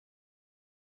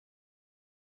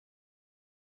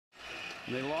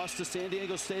And they lost to San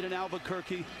Diego State and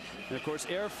Albuquerque. And of course,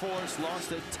 Air Force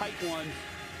lost a tight one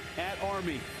at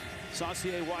Army.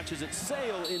 Saucier watches it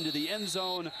sail into the end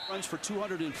zone. Runs for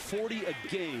 240 a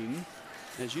game.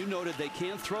 As you noted, they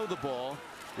can't throw the ball.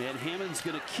 And Hammond's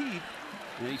going to keep.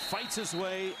 And he fights his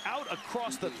way out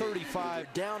across the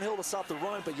 35. Downhill to stop the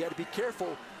run, but you got to be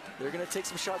careful. They're going to take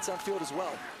some shots downfield as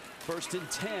well. 1st and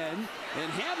 10.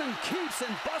 And Hammond keeps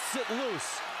and busts it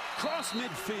loose. Cross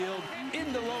midfield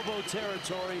into Lobo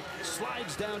territory,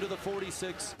 slides down to the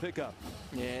 46 pickup.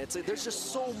 Yeah, there's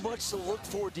just so much to look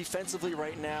for defensively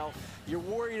right now. You're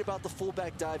worried about the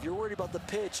fullback dive. You're worried about the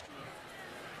pitch.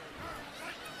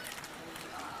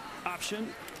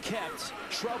 Option kept,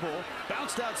 trouble,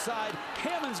 bounced outside.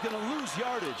 Hammond's going to lose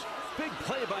yardage. Big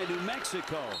play by New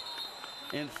Mexico.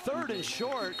 And 3rd and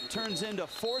short turns into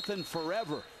 4th and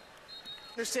forever.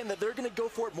 Understand that they're going to go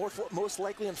for it most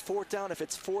likely on 4th down. If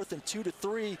it's 4th and 2 to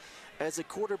 3, as a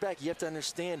quarterback, you have to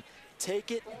understand,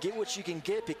 take it, get what you can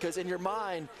get, because in your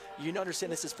mind, you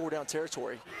understand this is 4-down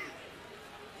territory.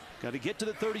 Got to get to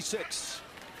the 36.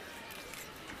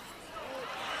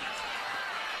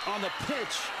 On the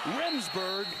pitch,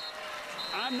 Remsburg,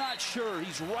 I'm not sure.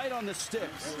 He's right on the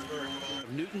sticks.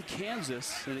 Newton,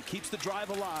 Kansas, and it keeps the drive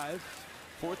alive.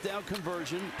 4th down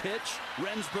conversion, pitch,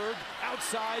 Remsburg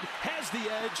outside, has the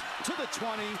edge to the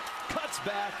 20, cuts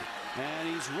back, and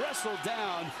he's wrestled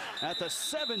down at the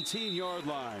 17-yard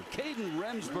line. Caden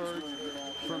Remsburg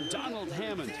from Donald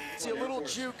Hammond. See a little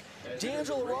juke.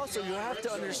 D'Angelo Rosso, you have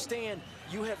to understand,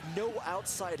 you have no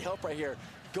outside help right here.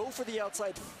 Go for the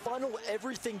outside, funnel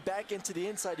everything back into the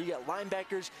inside. You got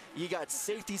linebackers, you got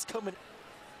safeties coming.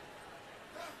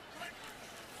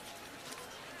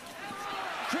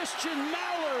 Christian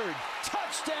Mallard,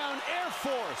 touchdown Air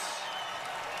Force.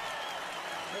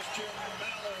 Christian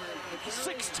Mallard,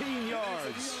 16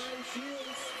 yards.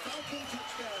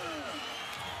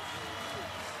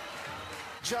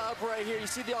 Job right here. You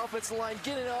see the offensive line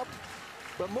getting up,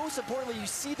 but most importantly, you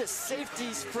see the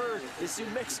safeties for this New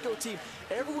Mexico team.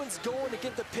 Everyone's going to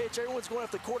get the pitch. Everyone's going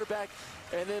after the quarterback,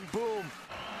 and then boom.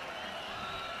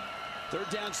 3rd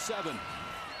down 7.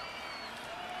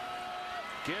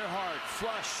 Gerhardt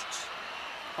flushed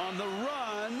on the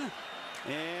run,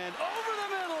 and over the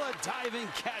middle, a diving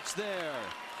catch there.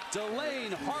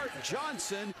 Delane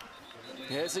Hart-Johnson.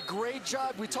 He has a great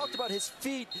job. We talked about his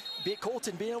feet,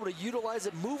 Colton being able to utilize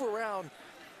it, move around,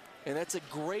 and that's a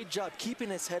great job, keeping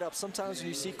his head up. Sometimes when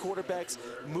you see quarterbacks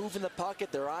move in the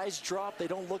pocket, their eyes drop, they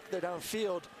don't look there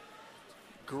downfield.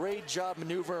 Great job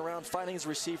maneuvering around, finding his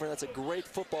receiver, and that's a great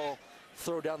football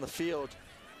throw down the field.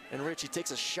 And Rich, he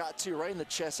takes a shot too, right in the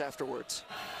chest afterwards.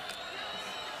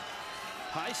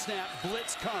 High snap,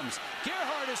 blitz comes.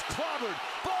 Gerhardt is clobbered,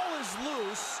 ball is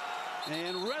loose,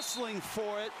 and wrestling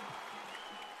for it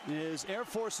is Air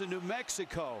Force of New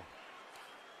Mexico.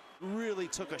 Really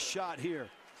took a shot here.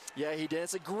 Yeah, he did.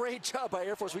 It's a great job by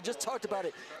Air Force. We just talked about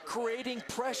it, creating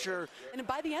pressure. And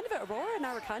by the end of it, Aurora and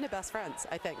I were kind of best friends,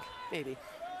 I think, maybe.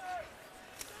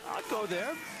 I'll go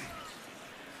there.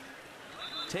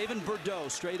 Taven Bordeaux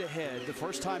straight ahead. The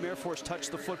first time Air Force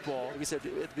touched the football. Like we said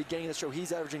at the beginning of the show,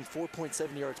 he's averaging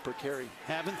 4.7 yards per carry.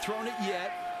 Haven't thrown it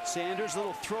yet. Sanders,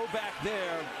 little throwback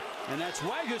there. And that's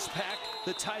Waguespack,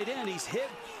 the tight end. He's hit.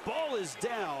 Ball is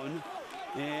down.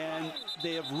 And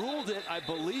they have ruled it, I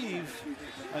believe,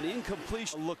 an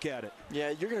incompletion. Look at it.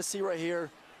 Yeah, you're going to see right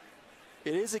here,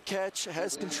 it is a catch,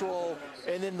 has control,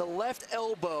 and then the left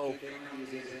elbow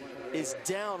is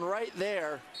down right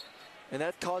there, and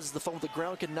that causes the fumble. The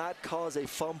ground cannot cause a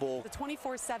fumble. The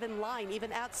 24/7 line,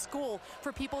 even at school,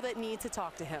 for people that need to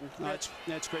talk to him.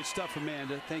 That's great stuff,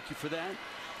 Amanda. Thank you for that.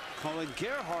 Colin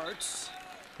Gerhardt's.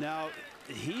 Now,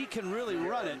 he can really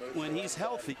run it when he's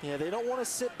healthy. Yeah, they don't want to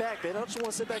sit back. They don't just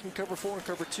want to sit back and cover 4 and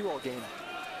cover 2 all game.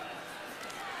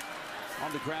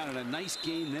 On the ground, and a nice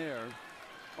gain there.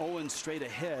 Owen straight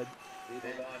ahead.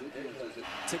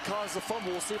 To cause the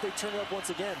fumble, we'll see if they turn it up once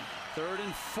again. 3rd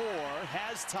and 4,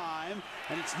 has time,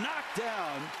 and it's knocked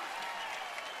down.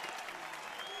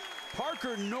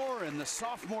 Parker Noren, the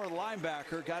sophomore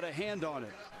linebacker, got a hand on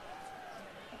it.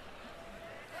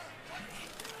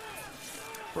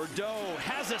 Bordeaux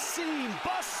has a seam,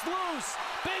 busts loose.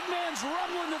 Big man's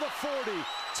rumbling to the 40,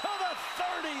 to the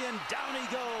 30, and down he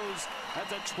goes at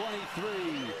the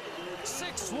 23.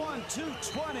 6'1",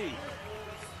 220.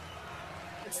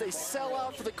 They sell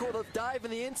out for the quarter, dive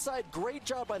in the inside. Great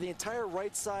job by the entire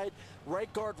right side,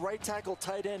 right guard, right tackle,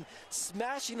 tight end,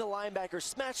 smashing the linebacker,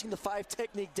 smashing the 5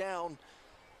 technique down.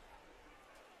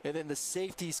 And then the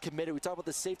safety's committed. We talk about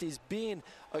the safeties being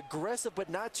aggressive, but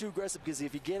not too aggressive, because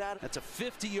if you get out, that's a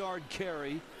 50-yard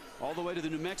carry all the way to the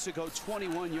New Mexico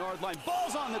 21-yard line.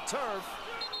 Ball's on the turf.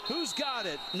 Who's got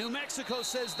it? New Mexico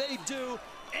says they do,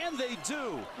 and they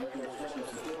do.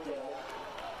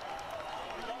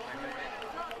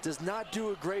 Does not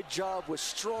do a great job with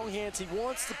strong hands. He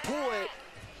wants to pull it.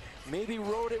 Maybe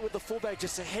rode it with the fullback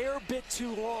just a hair bit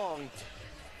too long.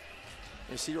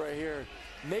 You see right here,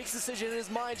 makes the decision in his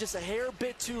mind just a hair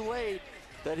bit too late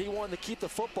that he wanted to keep the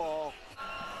football.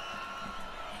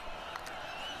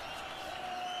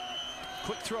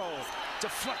 Quick throw,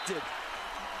 deflected.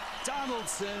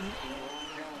 Donaldson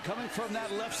coming from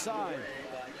that left side.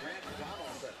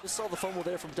 Just saw the fumble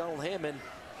there from Donald Hammond.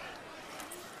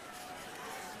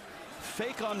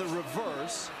 Fake on the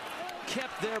reverse,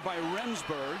 kept there by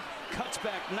Remsburg, cuts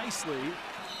back nicely,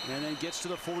 and then gets to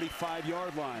the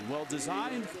 45-yard line. Well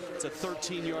designed. It's a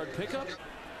 13-yard pickup.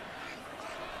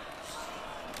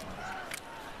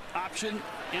 Option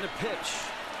and a pitch.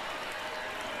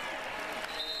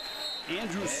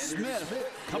 Andrew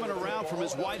Smith coming around from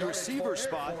his wide receiver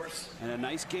spot, and a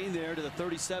nice gain there to the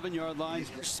 37-yard line.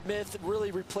 Smith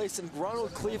really replacing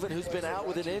Ronald Cleveland, who's been out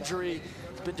with an injury.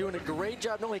 He's been doing a great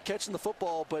job not only catching the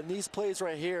football, but in these plays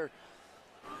right here.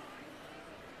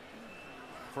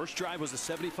 First drive was a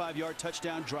 75-yard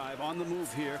touchdown drive. On the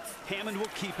move here. Hammond will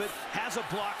keep it. Has a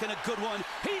block and a good one.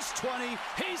 He's 20.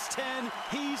 He's 10.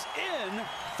 He's in.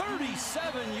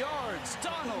 37 yards.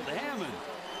 Donald Hammond.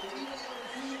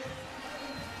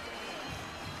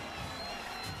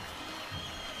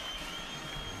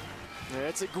 Yeah,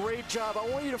 it's a great job. I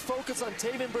want you to focus on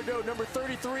Taven Bordeaux, number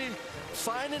 33.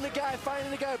 Finding the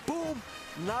guy, boom,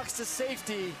 knocks to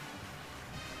safety.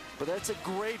 But that's a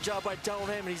great job by Donald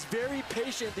Hammond. He's very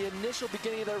patient at the initial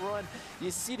beginning of that run.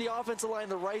 You see the offensive line,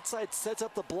 the right side sets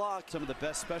up the block. Some of the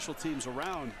best special teams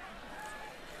around.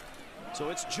 So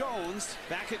it's Jones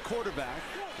back at quarterback,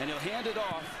 and he'll hand it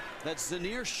off. That's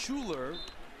Zanier Schuler,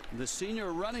 the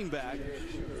senior running back.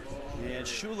 And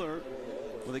Schuler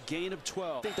with a gain of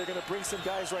 12. I think they're going to bring some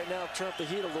guys right now, turn up the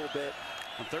heat a little bit.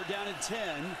 On 3rd down and 10,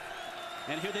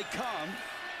 and here they come.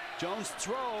 Jones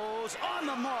throws on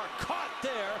the mark, caught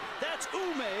there. That's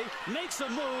Ume, makes a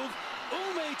move.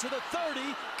 Ume to the 30,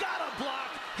 got a block.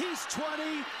 He's 20,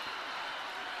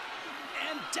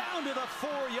 and down to the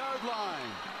 4-yard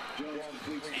line.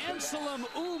 Anselm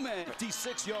Ume,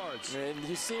 56 yards. And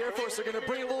you see Air Force are going to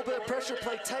bring a little bit of pressure,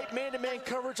 play tight man-to-man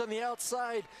coverage on the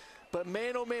outside. But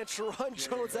man, oh man, Sharon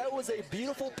Jones, that was a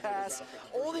beautiful pass.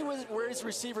 Only where his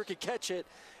receiver could catch it.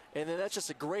 And then that's just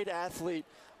a great athlete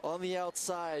on the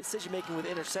outside. Decision-making with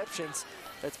interceptions,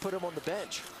 that's put him on the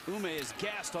bench. Ume is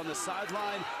gassed on the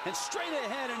sideline, and straight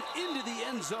ahead and into the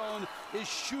end zone is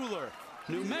Schuler.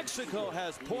 New Mexico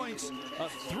has points, a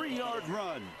 3-yard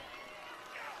run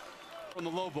on the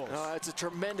Lobos. It's a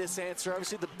tremendous answer.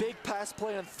 Obviously, the big pass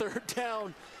play on 3rd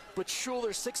down, but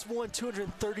Schuler, 6'1",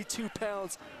 232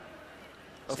 pounds.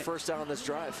 A first down on this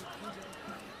drive.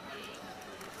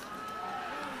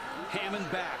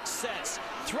 Hammond back, sets,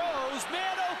 throws,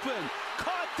 man open,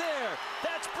 caught there.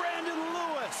 That's Brandon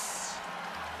Lewis.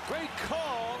 Great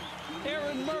call,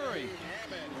 Aaron Murray.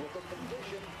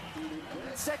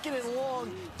 2nd and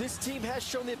long. This team has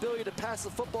shown the ability to pass the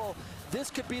football. This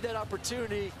could be that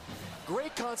opportunity.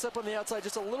 Great concept on the outside,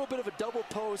 just a little bit of a double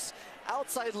post,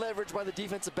 outside leverage by the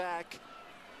defensive back.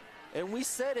 And we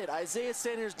said it, Isaiah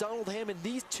Sanders, Donald Hammond,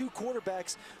 these two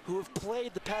quarterbacks who have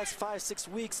played the past 5-6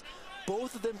 weeks,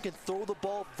 both of them can throw the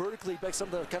ball vertically, back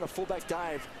some of the kind of fullback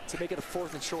dive to make it a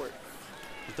 4th and short.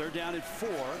 3rd down and 4.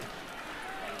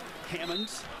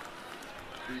 Hammond,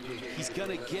 he's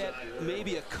gonna get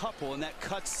maybe a couple, and that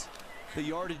cuts the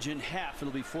yardage in half.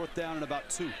 It'll be 4th down and about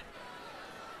 2.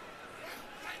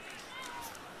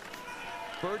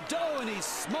 Bordeaux, and he's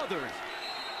smothered.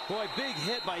 Boy, big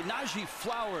hit by Najee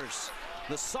Flowers,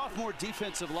 the sophomore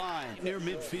defensive line near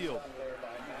midfield.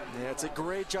 Yeah, it's a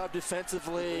great job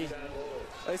defensively.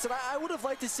 Like I said, I would have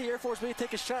liked to see Air Force maybe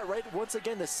take a shot, right? Once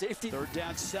again, the safety. 3rd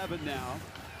down 7 now.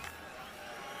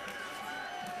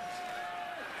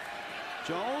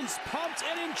 Jones pumped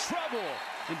and in trouble,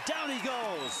 and down he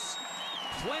goes.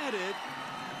 Planted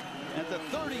at the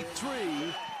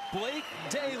 33, Blake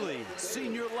Daly,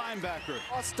 senior linebacker.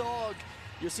 Lost dog.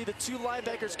 You'll see the 2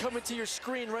 linebackers coming to your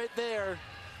screen right there.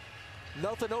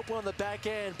 Nothing open on the back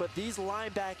end, but these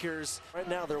linebackers, right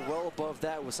now, they're well above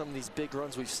that with some of these big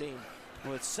runs we've seen.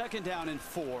 Well, it's 2nd down and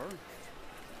 4.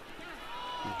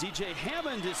 And DJ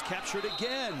Hammond is captured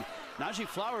again. Najee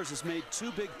Flowers has made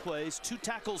 2 big plays, 2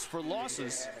 tackles for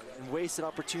losses. And wasted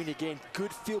opportunity to gain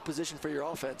good field position for your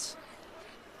offense.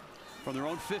 From their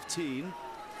own 15,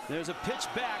 There's a pitch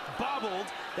back, bobbled.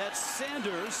 That's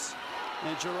Sanders.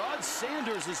 And Gerard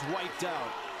Sanders is wiped out.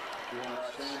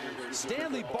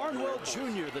 Stanley Barnwell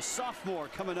Jr., the sophomore,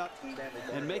 coming up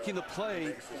and making the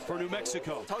play for New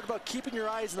Mexico. Talk about keeping your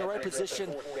eyes in the right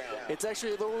position. It's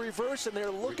actually a little reverse, and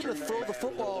they're looking to throw the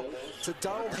football to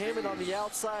Donald Hammond on the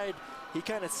outside. He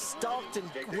kind of stalked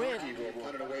and went.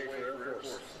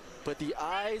 But the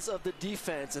eyes of the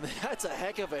defense, and that's a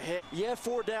heck of a hit. You have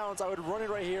 4 downs. I would run it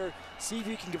right here, see if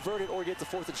you can convert it or get to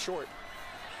 4th and short.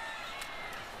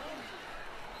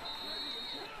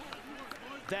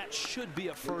 That should be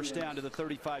a first down to the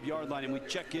 35-yard line, and we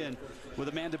check in with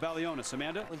Amanda Balionis.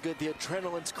 Amanda? Good, the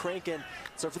adrenaline's cranking.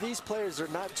 So for these players, they're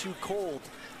not too cold,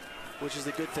 which is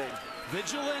a good thing.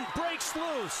 Vigilant, breaks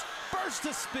loose, burst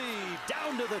of speed,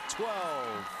 down to the 12.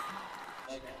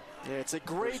 Yeah, it's a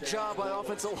great job by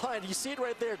offensive line. You see it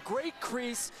right there, great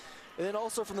crease, and then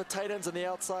also from the tight ends on the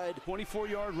outside.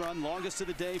 24-yard run, longest of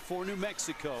the day for New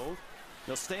Mexico.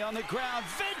 They'll stay on the ground,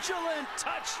 vigilant,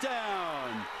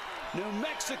 touchdown. New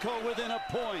Mexico within a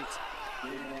point.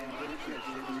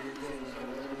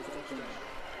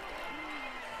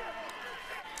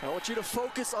 I want you to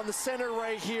focus on the center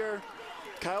right here,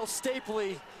 Kyle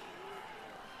Stapley.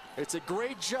 It's a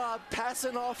great job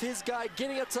passing off his guy,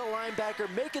 getting up to the linebacker,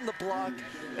 making the block,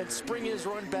 and springing his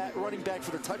running back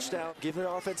for the touchdown. Giving the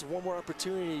offense one more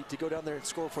opportunity to go down there and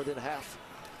score for the half.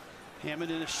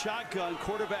 Hammond in a shotgun,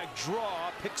 quarterback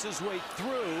draw, picks his way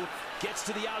through, gets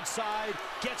to the outside,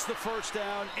 gets the first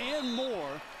down and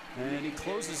more. And he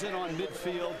closes in on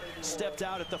midfield, stepped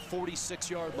out at the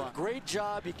 46-yard line. Great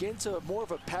job. You get into more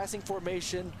of a passing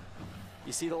formation.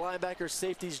 You see the linebacker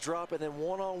safeties drop, and then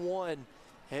one-on-one,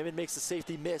 Hammond makes the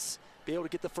safety miss, be able to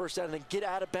get the first down and then get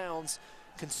out of bounds,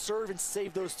 conserve and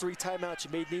save those 3 timeouts.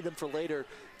 You may need them for later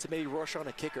to maybe rush on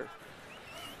a kicker.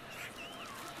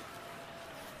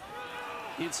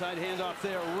 Inside handoff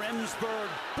there, Remsburg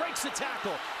breaks a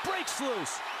tackle, breaks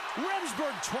loose.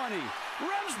 Remsburg 20,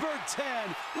 Remsburg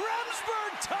 10,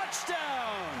 Remsburg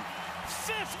touchdown!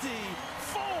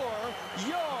 54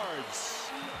 yards.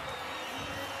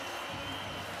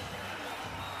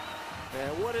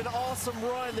 Man, what an awesome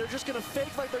run. They're just gonna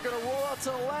fake like they're gonna roll out to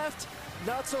the left.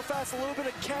 Not so fast, a little bit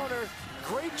of counter.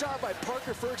 Great job by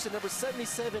Parker Ferguson, number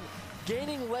 77,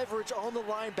 gaining leverage on the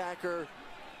linebacker.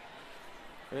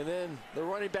 And then the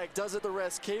running back does it the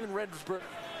rest, Caden Remsburg.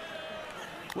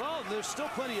 Well, there's still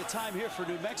plenty of time here for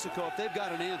New Mexico if they've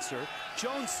got an answer.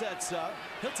 Jones sets up.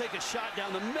 He'll take a shot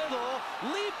down the middle.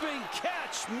 Leaping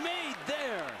catch made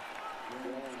there.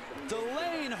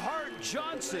 Delane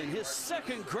Hart-Johnson, his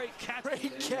second great catch.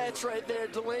 Great catch right there,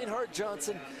 Delane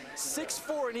Hart-Johnson.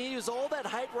 6'4", and he used all that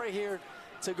height right here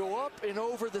to go up and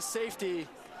over the safety.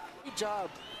 Good job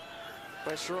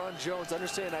by Sharon Jones.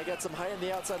 Understand, I got some height on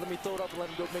the outside. Let me throw it up and let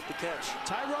him go make the catch.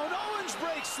 Tyrone Owens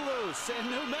breaks loose, and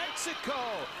New Mexico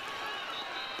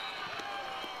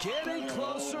getting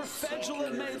closer.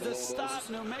 Fedulin made the stop.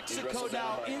 New Mexico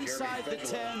now inside the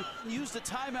 10. Used a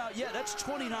timeout. Yeah, that's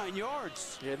 29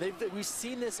 yards. Yeah, we've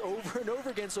seen this over and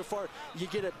over again so far. You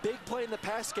get a big play in the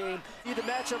pass game. Need the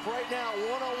matchup right now.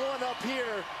 One-on-one up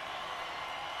here.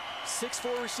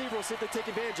 6'4" receiver. We'll see if they take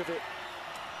advantage of it.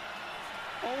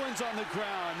 Owens on the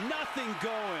ground, nothing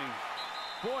going.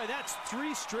 Boy, that's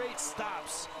 3 straight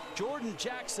stops. Jordan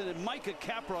Jackson and Micah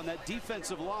Capper on that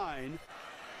defensive line.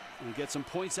 And get some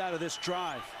points out of this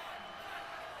drive.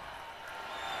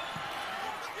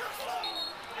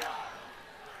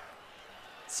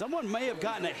 Someone may have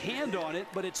gotten a hand on it,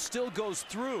 but it still goes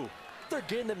through. They're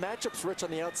getting the matchups rich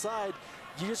on the outside.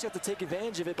 You just have to take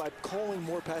advantage of it by calling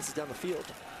more passes down the field.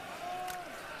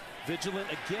 Vigilant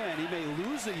again, he may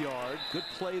lose a yard. Good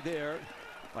play there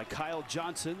by Kyle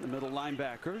Johnson, the middle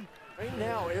linebacker. Right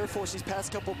now, Air Force, these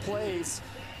past couple plays,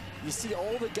 you see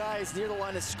all the guys near the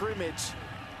line of scrimmage.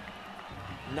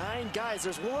 9 guys,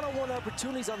 there's one-on-one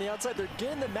opportunities on the outside. They're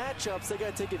getting the matchups, they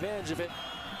gotta take advantage of it.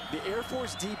 The Air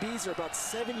Force DBs are about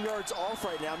 7 yards off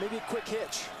right now, maybe a quick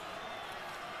hitch.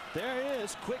 There he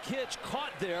is, quick hitch,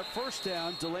 caught there, first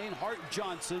down, Delane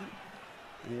Hart-Johnson.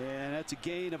 And that's a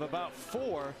gain of about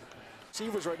 4.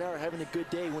 Receivers right now are having a good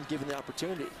day when given the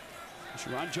opportunity.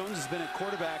 Sharon Jones has been at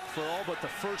quarterback for all but the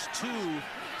first 2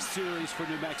 series for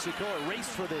New Mexico. A race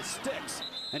for the sticks.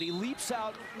 And he leaps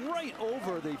out right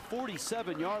over the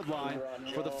 47-yard line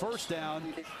for the first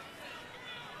down.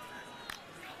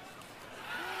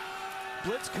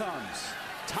 Blitz comes.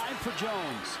 Time for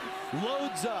Jones.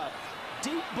 Loads up.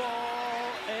 Deep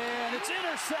ball. And it's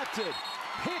intercepted.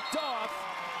 Picked off.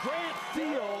 Grant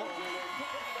Thiel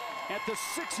at the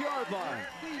 6-yard line.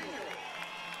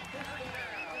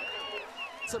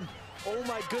 Some oh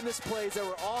my goodness plays that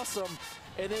were awesome,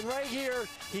 And then right here,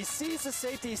 he sees the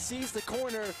safety, he sees the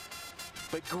corner.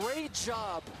 But great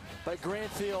job by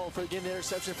Grantfield for getting the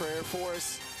interception for Air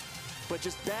Force. But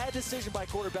just bad decision by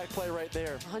quarterback play right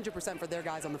there. 100% for their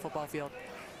guys on the football field.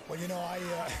 Well, you know,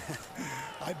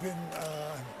 I've been,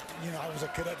 you know, I was a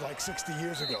cadet like 60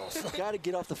 years ago. So. Got to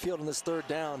get off the field on this third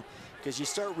down because you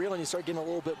start reeling, you start getting a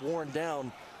little bit worn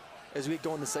down as we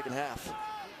go in the second half.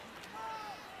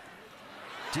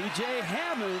 DJ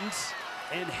Hammonds,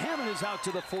 and Hammond is out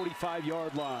to the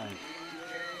 45-yard line.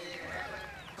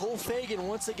 Cole Fagan,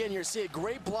 once again, you're seeing a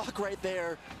great block right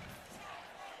there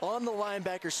on the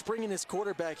linebacker, springing his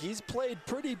quarterback. He's played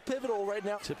pretty pivotal right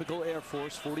now. Typical Air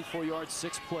Force, 44 yards,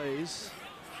 6 plays.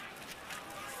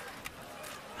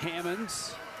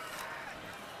 Hammonds.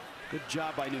 Good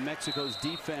job by New Mexico's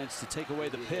defense to take away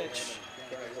the pitch.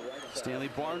 Stanley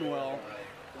Barnwell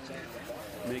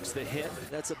makes the hit.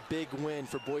 That's a big win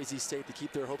for Boise State to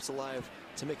keep their hopes alive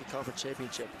to make a conference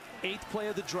championship. 8th play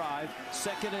of the drive,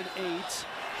 2nd and 8.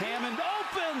 Hammond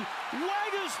open,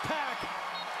 Waggers pack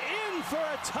in for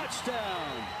a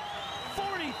touchdown,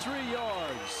 43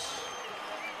 yards.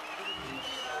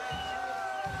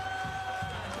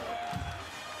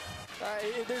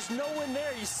 There's no one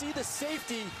there. You see the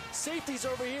safety. Safety's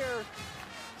over here.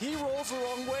 He rolls the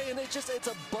wrong way, and it's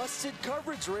a busted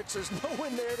coverage, Rich. There's no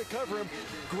one there to cover him.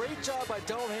 Great job by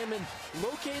Donald Hammond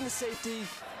locating the safety.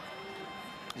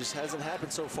 Just hasn't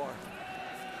happened so far.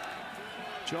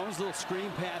 Jones, little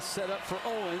screen pass set up for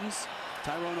Owens.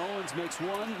 Tyrone Owens makes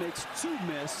one, makes two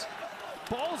miss.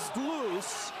 Ball's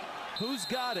loose. Who's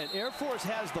got it? Air Force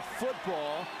has the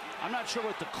football. I'm not sure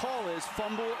what the call is,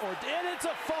 fumble and it's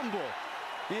a fumble.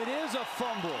 It is a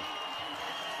fumble.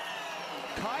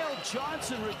 Kyle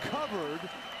Johnson recovered.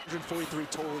 143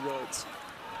 total yards.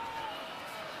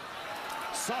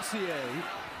 Saucier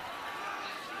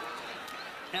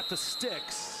at the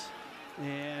sticks.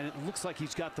 And it looks like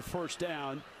he's got the first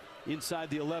down inside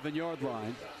the 11-yard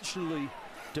line. Actually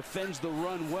defends the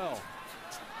run well.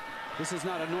 This is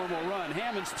not a normal run.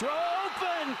 Hammond's throw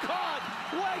open, caught.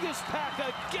 Waggis pack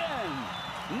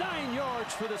again. 9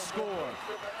 yards for the score.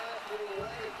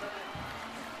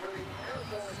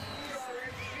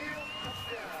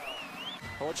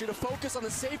 I want you to focus on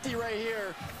the safety right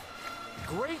here.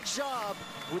 Great job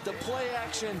with the play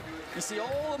action. You see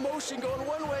all the motion going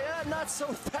one way, not so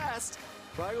fast.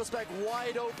 Brian goes back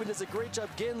wide open. Does a great job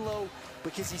getting low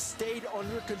because he stayed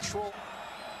under control.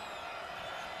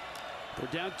 They're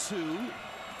down 2.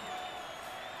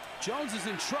 Jones is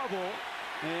in trouble,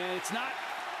 and it's not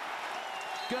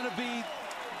going to be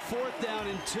 4th down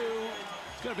and 2.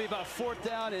 It's going to be about 4th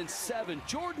down and 7.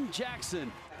 Jordan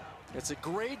Jackson. It's a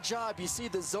great job. You see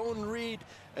the zone read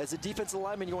as a defensive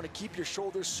lineman. You want to keep your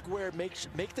shoulders square,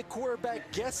 make the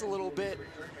quarterback guess a little bit.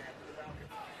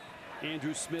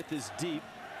 Andrew Smith is deep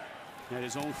at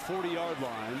his own 40-yard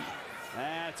line.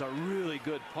 That's a really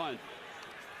good punt.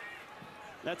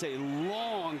 That's a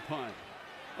long punt.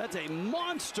 That's a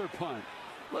monster punt.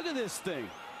 Look at this thing.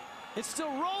 It's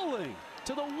still rolling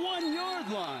to the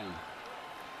 1-yard line.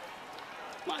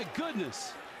 My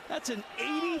goodness. That's an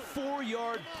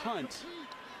 84-yard punt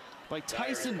by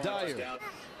Tyson Dyer.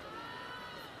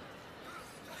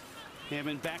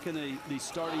 Hammond back in the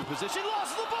starting position.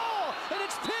 Lost the ball, and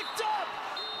it's picked up.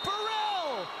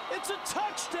 Burrell, it's a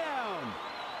touchdown.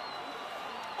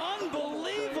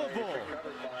 Unbelievable.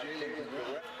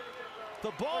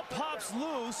 The ball pops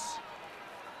loose.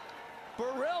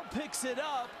 Burrell picks it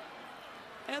up,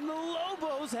 and the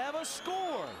Lobos have a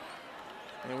score.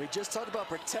 And we just talked about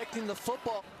protecting the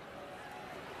football.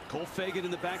 Cole Fagan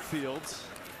in the backfield.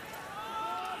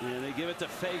 And they give it to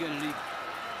Fagan, and he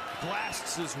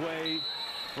blasts his way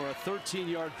for a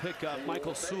 13-yard pickup.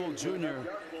 Michael Sewell Jr.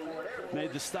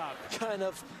 made the stop. Kind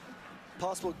of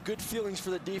possible good feelings for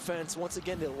the defense. Once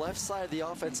again, the left side of the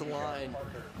offensive line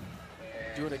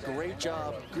doing a great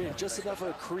job, creating just enough of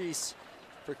a crease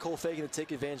for Cole Fagan to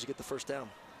take advantage to get the first down.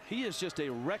 He is just a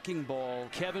wrecking ball.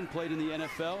 Kevin played in the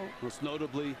NFL, most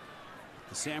notably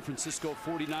the San Francisco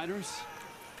 49ers.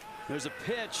 There's a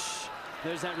pitch.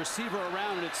 There's that receiver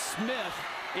around, and it's Smith,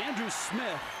 Andrew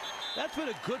Smith. That's been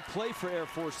a good play for Air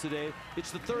Force today.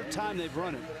 It's the 3rd time they've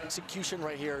run it. Execution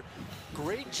right here.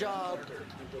 Great job.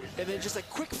 And then just a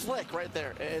quick flick right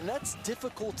there. And that's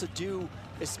difficult to do,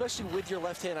 especially with your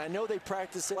left hand. I know they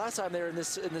practiced it last time they were in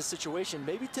this situation.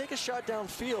 Maybe take a shot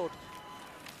downfield.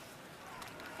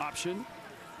 Option.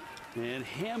 And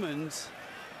Hammond's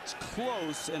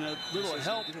close, and a little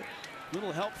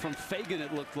help from Fagan,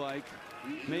 it looked like.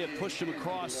 May have pushed him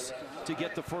across to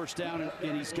get the first down,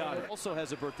 and he's got it. Also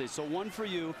has a birthday, so 1 for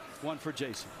you, 1 for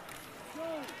Jason.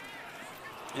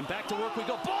 And back to work we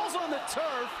go. Ball's on the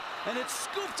turf. and it's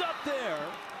scooped up there.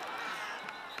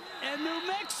 And New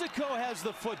Mexico has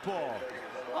the football.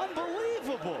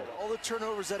 Unbelievable. All the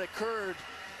turnovers that occurred.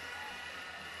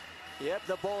 Yep,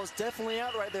 the ball is definitely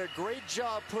out right there. Great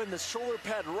job putting the shoulder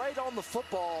pad right on the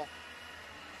football.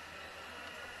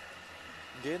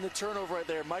 Getting the turnover right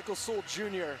there, Michael Sewell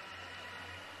Jr.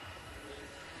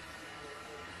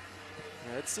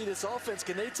 Let's see this offense.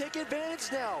 Can they take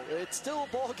advantage now? It's still a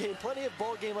ball game. Plenty of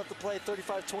ball game left to play.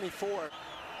 35-24.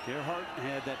 Gerhardt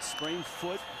had that sprained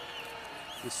foot.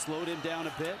 It slowed him down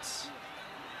a bit.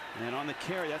 And on the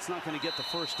carry, that's not going to get the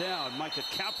first down. Micah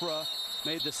Capra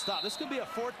made the stop. This could be a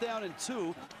 4th down and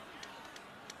 2.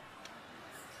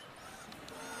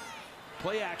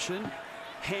 Play action.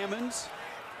 Hammonds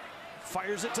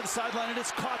fires it to the sideline, and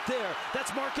it's caught there.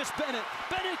 That's Marcus Bennett.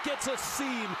 Bennett gets a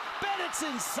seam. Bennett's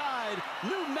inside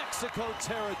New Mexico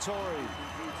territory.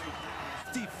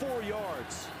 54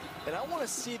 yards. And I want to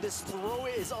see this throw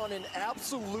is on an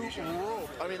absolute rope.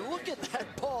 I mean, look at that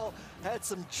ball. Had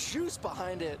some juice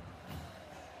behind it.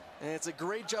 And it's a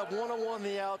great job one-on-one on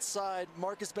the outside.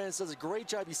 Marcus Bennett does a great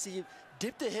job. You see him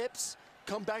dip the hips,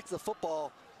 come back to the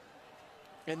football.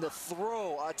 And the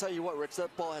throw, I tell you what, Rich,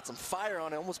 that ball had some fire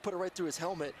on it. Almost put it right through his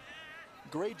helmet.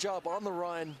 Great job on the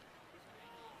run.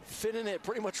 Fitting it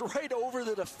pretty much right over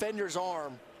the defender's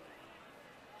arm.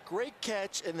 Great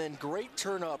catch, and then great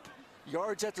turn up.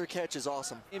 Yards after catch is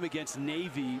awesome. Game against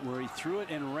Navy, where he threw it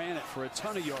and ran it for a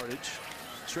ton of yardage.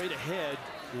 Straight ahead,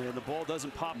 and the ball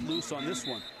doesn't pop loose on this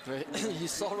one. You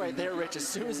saw right there, Rich, as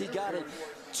soon as he got it,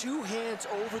 2 hands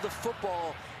over the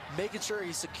football, making sure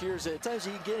he secures it. At times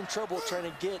he can get in trouble trying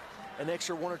to get an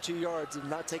extra 1 or 2 yards and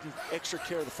not taking extra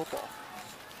care of the football.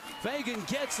 Fagan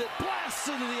gets it, blasts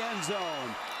into the end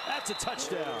zone. That's a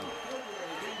touchdown.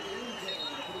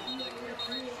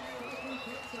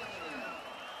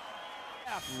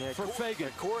 Yeah, for Fagan.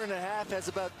 A quarter and a half has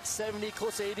about 70,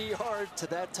 close to 80 yards to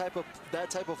that type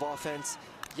of offense.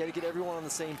 You got to get everyone on the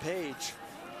same page.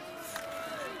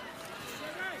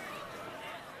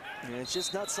 And it's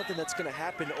just not something that's going to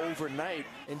happen overnight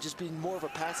and just be more of a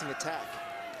passing attack.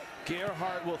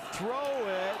 Gerhardt will throw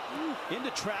it into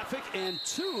traffic, and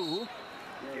to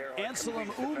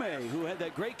Anselm Ume, who had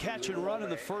that great catch and run in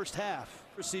the first half.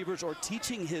 Receivers, or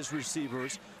teaching his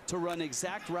receivers to run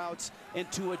exact routes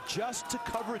and to adjust to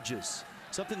coverages,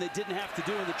 something they didn't have to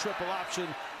do in the triple option.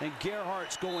 And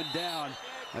Gerhardt's going down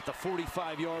at the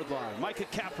 45-yard line. Micah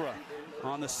Capra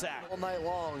on the sack. All night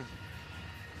long.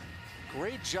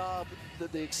 Great job,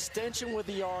 the extension with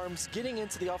the arms, getting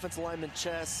into the offensive lineman's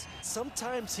chest.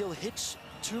 Sometimes he'll hitch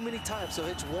too many times. So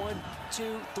hitch 1,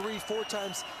 2, 3, 4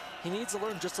 times. He needs to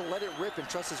learn just to let it rip and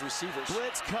trust his receivers.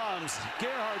 Blitz comes.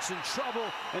 Gerhardt's in trouble,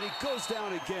 and he goes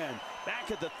down again. Back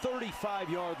at the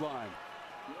 35-yard line.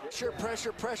 Pressure,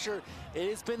 pressure, pressure. It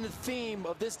has been the theme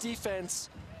of this defense.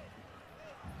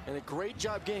 And a great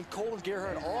job getting Colin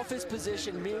Gerhardt off his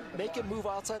position, make him move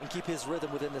outside and keep his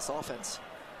rhythm within this offense.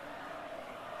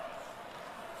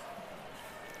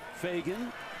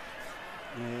 Fagan,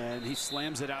 and he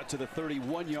slams it out to the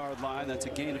 31-yard line. That's a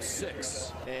gain of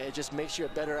 6. And it just makes you a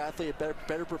better athlete,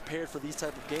 better prepared for these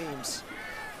type of games.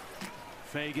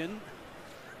 Fagan.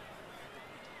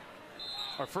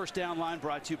 Our first down line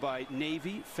brought to you by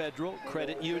Navy Federal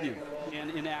Credit Union,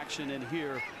 and in action and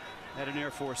here at an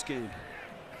Air Force game.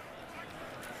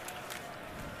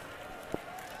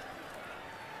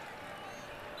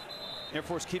 Air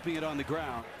Force keeping it on the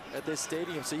ground at this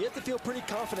stadium. So you have to feel pretty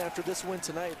confident after this win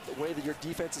tonight, the way that your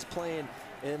defense is playing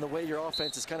and the way your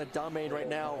offense is kind of dominating right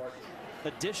now.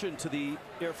 Addition to the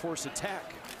Air Force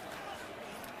attack.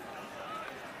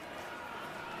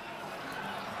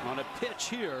 On a pitch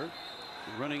here,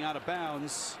 running out of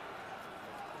bounds,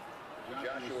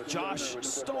 Josh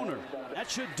Stoner. That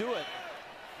should do it.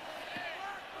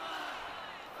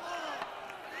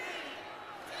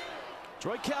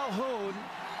 Troy Calhoun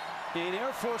and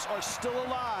Air Force are still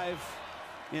alive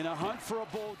in a hunt for a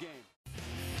bowl game.